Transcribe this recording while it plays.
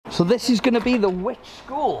So this is going to be the witch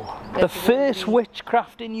school, the first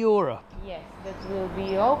witchcraft in Europe. Yes, that will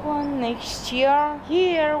be open next year.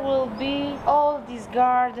 Here will be all this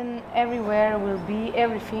garden, everywhere will be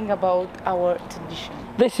everything about our tradition.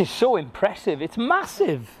 This is so impressive, it's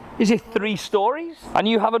massive. Is it 3 stories? And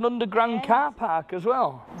you have an underground car park as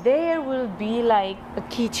well? There will be like a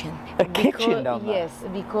kitchen. A kitchen down there? Yes,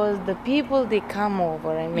 because the people, they come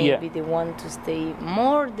over and maybe they want to stay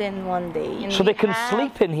more than one day. And so they can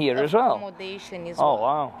sleep in here as well? Accommodation as well. Oh,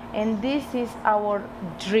 wow. And this is our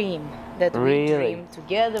dream that we dream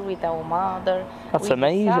together with our mother. That's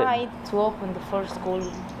amazing. We decided to open the first school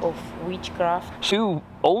of witchcraft. So who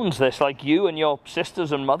owns this, like you and your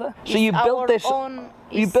sisters and mother? So you built this,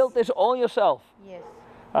 you built this all yourself? Yes.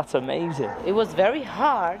 That's amazing. It was very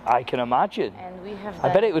hard. I can imagine. And we have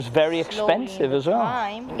I bet it was very expensive as well.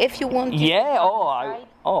 If you want to. Yeah,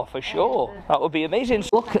 for sure. That would be amazing.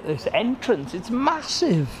 Look at this entrance, it's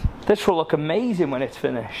massive. This will look amazing when it's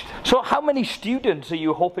finished. So how many students are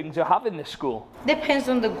you hoping to have in this school? Depends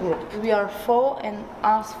on the group. We are 4 and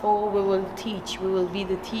us 4 we will teach. We will be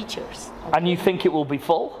the teachers. Okay. And you think it will be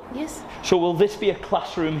full? Yes. So will this be a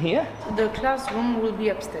classroom here? The classroom will be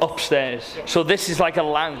upstairs. Upstairs. Yes. So this is like a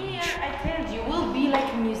lounge. Here, I told you, will be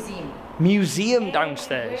like a museum. Museum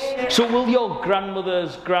downstairs. So will your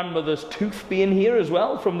grandmother's tooth be in here as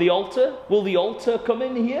well from the altar? Will the altar come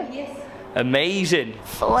in here? Yes. Amazing.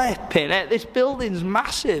 Flipping it. This building's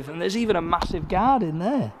massive and there's even a massive garden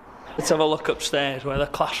there. Let's have a look upstairs where the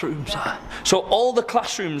classrooms are. So all the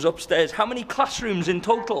classrooms upstairs. How many classrooms in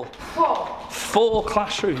total? 4. 4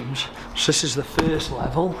 classrooms. So this is the first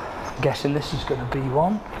level. I'm guessing this is going to be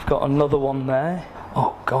one. We've got another one there.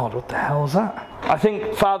 Oh God, what the hell's that? I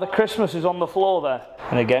think Father Christmas is on the floor there.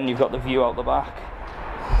 And again, you've got the view out the back.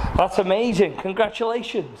 That's amazing.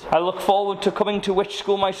 Congratulations. I look forward to coming to witch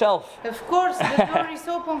school myself. Of course, the door is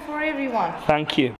open for everyone. Thank you.